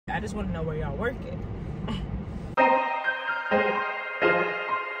just want to know where y'all work at.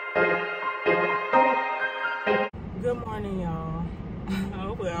 Good morning, y'all.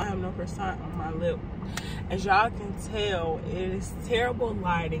 Hopefully I don't have no croissant on my lip. As y'all can tell, it is terrible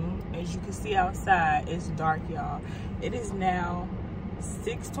lighting. As you can see outside, it's dark, y'all. It is now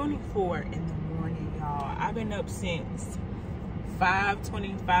 6:24 in the morning, y'all. I've been up since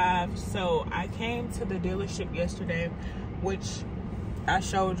 5:25. So I came to the dealership yesterday, which I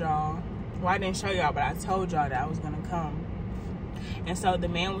showed y'all. Well, I didn't show y'all, but I told y'all that I was gonna come. And so the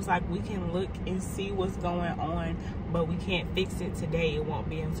man was like, we can look and see what's going on, but we can't fix it today. It won't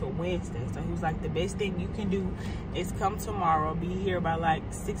be until Wednesday. So he was like, the best thing you can do is come tomorrow, be here by like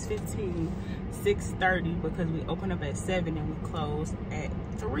 6:15, 6:30, because we open up at 7 and we close at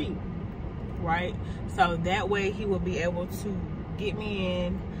 3, right? So that way he will be able to get me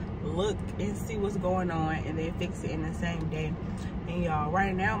in, look and see what's going on, and then fix it in the same day. And y'all,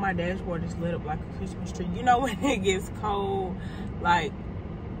 right now my dashboard is lit up like a Christmas tree. You know when it gets cold, like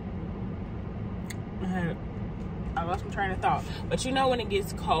I lost my train of thought, but you know when it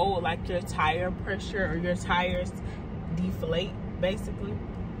gets cold, like your tire pressure or your tires deflate basically.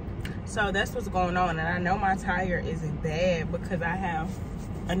 So that's what's going on, and I know my tire isn't bad because I have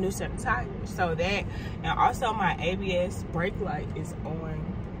a new set of tires. So that, and also my ABS brake light is on,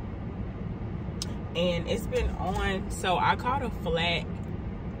 and it's been on. So I caught a flat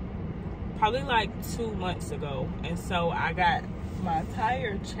probably like 2 months ago, and so I got my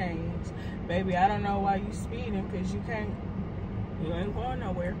tire changed. Baby, I don't know why you speeding, because you ain't going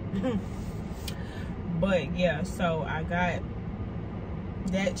nowhere. But yeah, so I got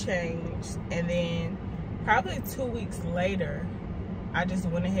that changed, and then probably 2 weeks later I just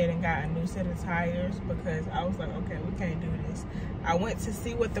went ahead and got a new set of tires because I was like, okay, we can't do this. I went to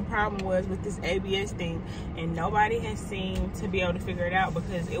see what the problem was with this ABS thing, and nobody has seemed to be able to figure it out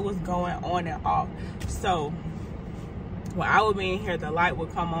because it was going on and off. So when I would be in here, the light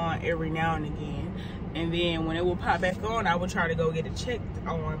would come on every now and again, and then when it would pop back on, I would try to go get it checked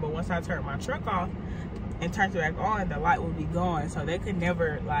on. But once I turned my truck off and turned it back on, the light would be gone, so they could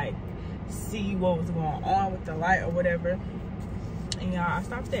never like see what was going on with the light or whatever. And y'all, I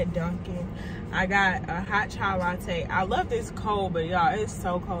stopped at Dunkin'. I got a hot chai latte. I love this cold, but y'all, it's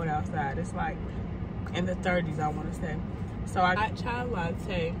so cold outside. It's like in the 30s, I want to say. So I got chai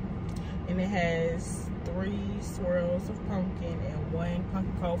latte, and it has 3 swirls of pumpkin and 1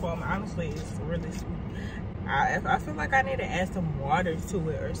 pumpkin cold foam. Honestly, it's really sweet. I feel like I need to add some water to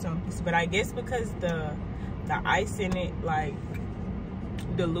it or something, but I guess because the ice in it like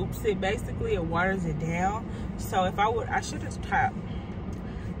dilutes it, basically it waters it down. So if I should have tried.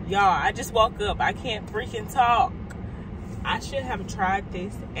 Y'all, I just woke up, I can't freaking talk. I should have tried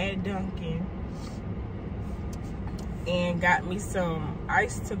this at Dunkin' and got me some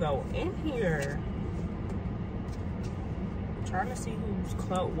ice to go in here. I'm trying to see who's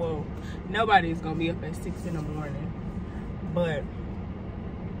close. Well, nobody's gonna be up at 6 in the morning, but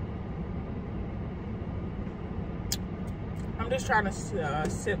I'm just trying to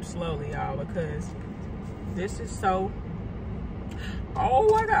sip slowly, y'all, because this is so.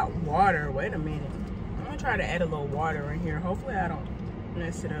 Oh, I got water. Wait a minute. I'm gonna try to add a little water in here. Hopefully I don't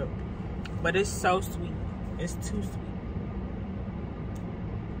mess it up. But it's so sweet. It's too sweet.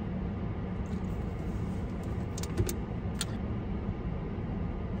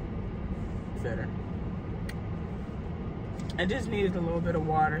 Better. I just needed a little bit of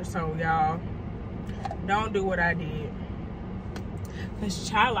water. So y'all, don't do what I did. Because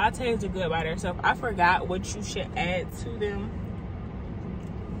chai lattes are good by themselves. I forgot what you should add to them.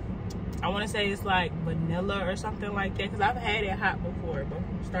 I want to say it's like vanilla or something like that, because I've had it hot before, but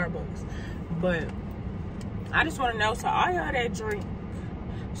from Starbucks. But I just want to know, so all y'all that drink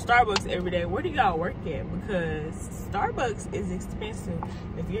Starbucks every day, where do y'all work at? Because Starbucks is expensive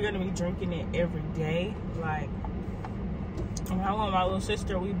if you're going to be drinking it every day. Like, when I went with my little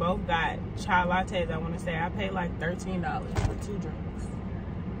sister, we both got chai lattes. I want to say I paid like $13 for 2 drinks.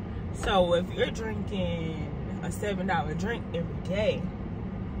 So if you're drinking a $7 drink every day,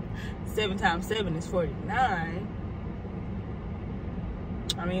 7 times 7 is 49.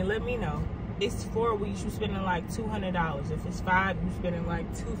 I mean, let me know. It's 4 weeks, you're spending like $200. If it's 5, you're spending like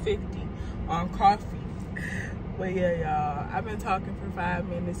 $250 on coffee. But yeah, y'all, I've been talking for 5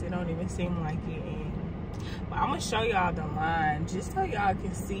 minutes. It don't even seem like it. But I'm gonna show y'all the line just so y'all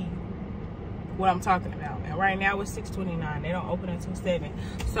can see what I'm talking about. And right now it's 6:29. They don't open until 7.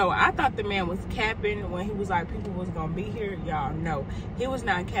 So I thought the man was capping when he was like people was gonna be here. Y'all know he was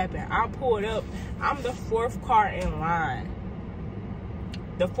not capping. I pulled up. I'm the 4th car in line.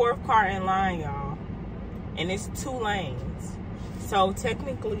 The 4th car in line, y'all. And it's 2 lanes. So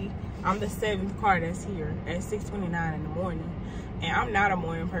technically, I'm the 7th car that's here at 6:29 in the morning. And I'm not a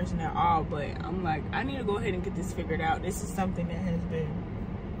morning person at all, but I'm like, I need to go ahead and get this figured out. This is something that has been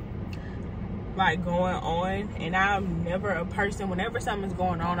like going on, and I'm never a person, whenever something's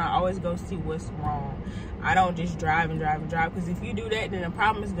going on, I always go see what's wrong. I don't just drive and drive and drive, because if you do that, then the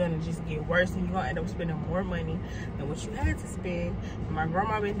problem is gonna just get worse, and you're gonna end up spending more money than what you had to spend. And my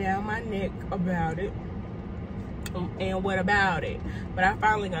grandma been down my neck about it, and what about it? But I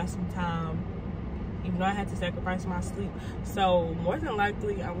finally got some time, even though I had to sacrifice my sleep. So more than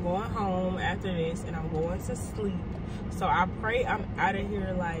likely, I'm going home after this, and I'm going to sleep. So I pray I'm out of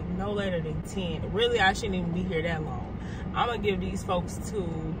here like no later than 10. Really, I shouldn't even be here that long. I'm gonna give these folks to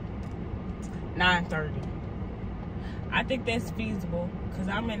 9:30. I think that's feasible, because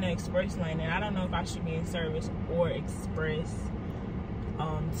I'm in the express lane, and I don't know if I should be in service or express.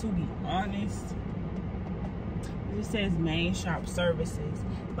 To be honest, it says main shop services.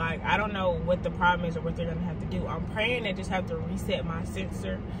 Like, I don't know what the problem is or what they're gonna have to do. I'm praying they just have to reset my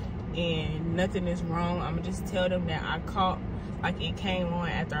sensor and nothing is wrong. I'm gonna just tell them that I caught, like, it came on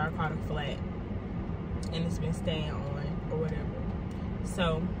after I caught a flat and it's been staying on or whatever.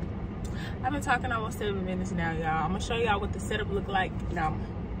 So I've been talking almost 7 minutes now, y'all. I'm gonna show y'all what the setup look like, and I'm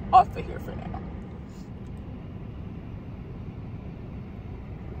off of here for now.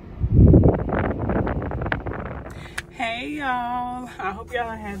 Hey y'all, I hope y'all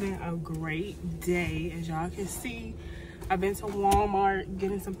are having a great day. As y'all can see, I've been to Walmart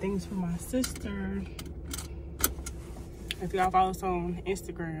getting some things for my sister. If y'all follow us on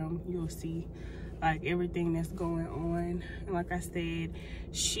Instagram, you'll see like everything that's going on. And like I said,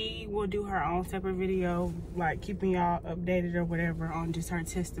 she will do her own separate video, like keeping y'all updated or whatever on just her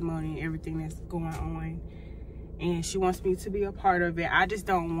testimony and everything that's going on. And she wants me to be a part of it. I just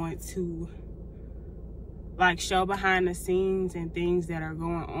don't want to like show behind the scenes and things that are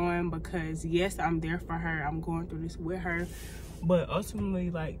going on, because yes, I'm there for her, I'm going through this with her, but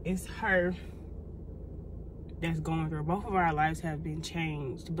ultimately, like, it's her that's going through. Both of our lives have been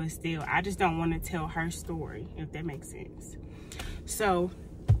changed, but still, I just don't want to tell her story, if that makes sense. So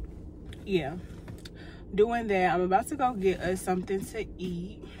yeah, doing that, I'm about to go get us something to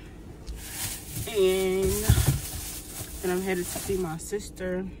eat, and I'm headed to see my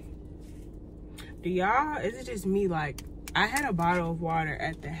sister. Do y'all, is it just me? Like, I had a bottle of water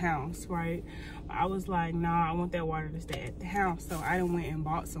at the house, right? I was like, nah, I want that water to stay at the house. So I done went and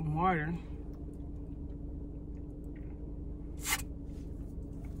bought some water.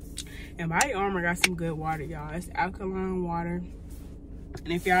 And Body Armor got some good water, y'all. It's alkaline water.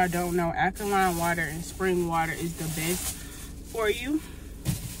 And if y'all don't know, alkaline water and spring water is the best for you,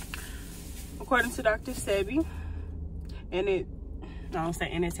 according to Dr. Sebi. And it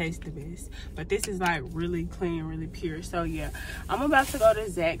tastes the best, but this is like really clean, really pure. So yeah, I'm about to go to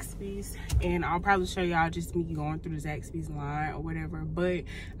Zaxby's, and I'll probably show y'all just me going through the Zaxby's line or whatever, but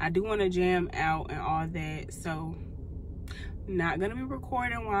I do want to jam out and all that, so not gonna be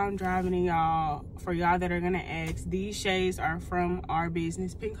recording while I'm driving. And y'all, for y'all that are gonna ask, these shades are from our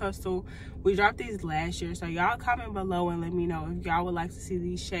business, Pink Hustle. We dropped these last year, so y'all comment below and let me know if y'all would like to see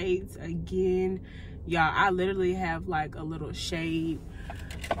these shades again. Y'all, I literally have like a little shade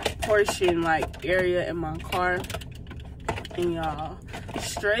portion like area in my car, and y'all,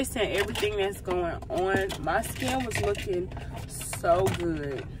 stress and everything that's going on, my skin was looking so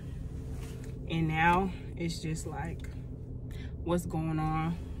good, and now it's just like, what's going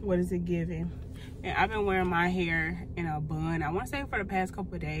on? What is it giving? And I've been wearing my hair in a bun, I want to say, for the past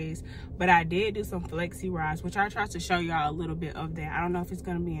couple of days, but I did do some flexi rods, which I tried to show y'all a little bit of that. I don't know if it's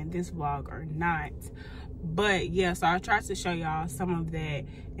going to be in this vlog or not, but yeah, so I tried to show y'all some of that.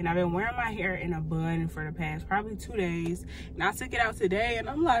 And I've been wearing my hair in a bun for the past probably 2 days, and I took it out today, and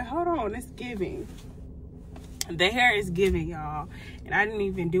I'm like, hold on, it's giving. The hair is giving, y'all. And I didn't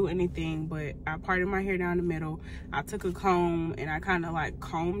even do anything, but I parted my hair down the middle. I took a comb and I kind of like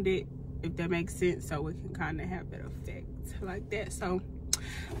combed it, if that makes sense, so it can kind of have that effect like that. So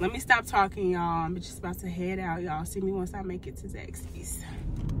let me stop talking, y'all. I'm just about to head out. Y'all see me once I make it to Zaxby's.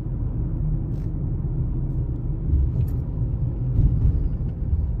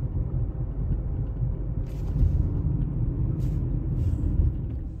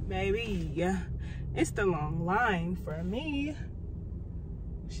 Baby, it's the long line for me.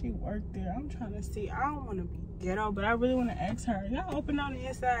 She worked there. I'm trying to see. I don't want to be ghetto, but I really want to ask her, y'all open on the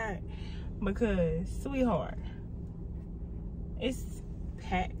inside? Because, sweetheart, it's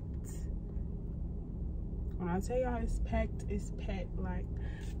packed. When I tell y'all it's packed, it's packed. Like,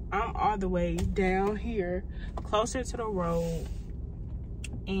 I'm all the way down here, closer to the road,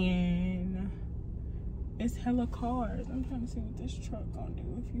 and it's hella cars. I'm trying to see what this truck gonna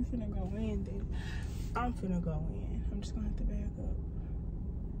do. If you finna go in, then I'm finna go in. I'm just gonna have to back up.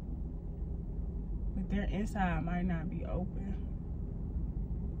 But their inside might not be open.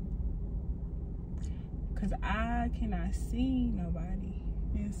 Cause I cannot see nobody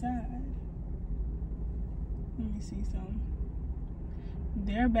inside. Let me see something.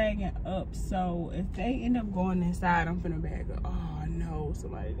 They're bagging up, so if they end up going inside, I'm finna bag up. Oh no,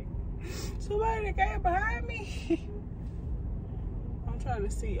 somebody that came behind me. I'm trying to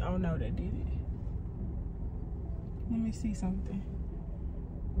see. Oh no, they did it. Let me see something.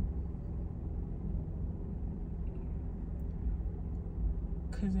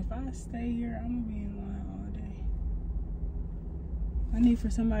 Cause if I stay here, I'm gonna be in line all day. I need for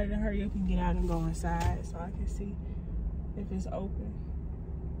somebody to hurry up and get out and go inside so I can see if it's open.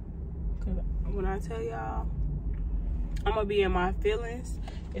 Cause when I tell y'all, I'm gonna be in my feelings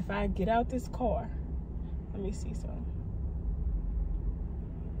if I get out this car. Let me see something.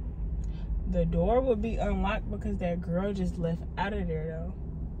 The door would be unlocked because that girl just left out of there though.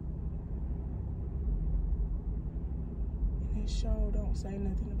 And it sure don't say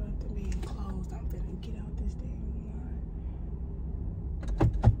nothing about the being closed. I'm finna get out this damn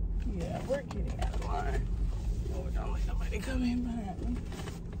line. Yeah, we're getting out of line. No, don't let nobody come in behind me.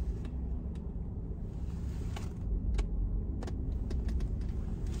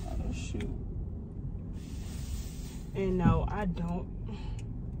 Oh shoot. And no, I don't.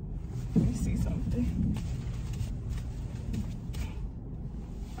 Let me see something.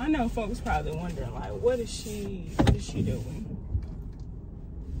 I know folks probably wondering like, what is she doing?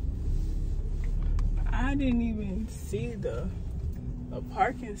 I didn't even see a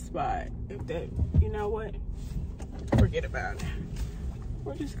parking spot. If that, you know what? Forget about it.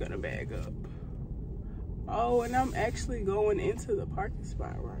 We're just gonna bag up. Oh, and I'm actually going into the parking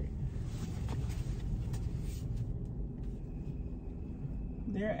spot, right?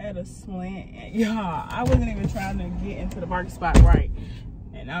 They're at a slant. Y'all, I wasn't even trying to get into the parking spot right.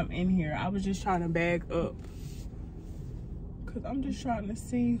 And I'm in here. I was just trying to bag up. Because I'm just trying to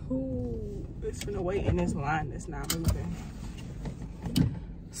see who is gonna wait in this line that's not moving.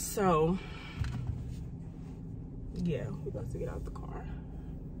 So, yeah, we're about to get out the car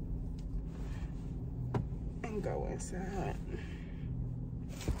and go inside.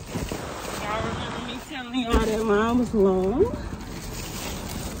 Y'all remember me telling y'all that line was long?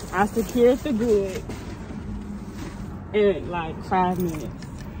 I secured the good in like 5 minutes.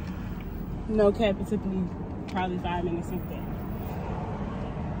 No cap, it took me probably 5 minutes since then.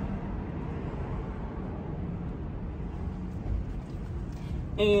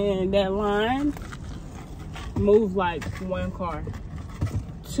 And that line moved like 1 car,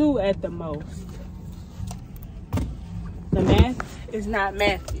 2 at the most. The math is not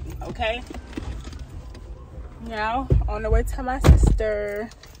mathing, okay? Now, on the way to my sister.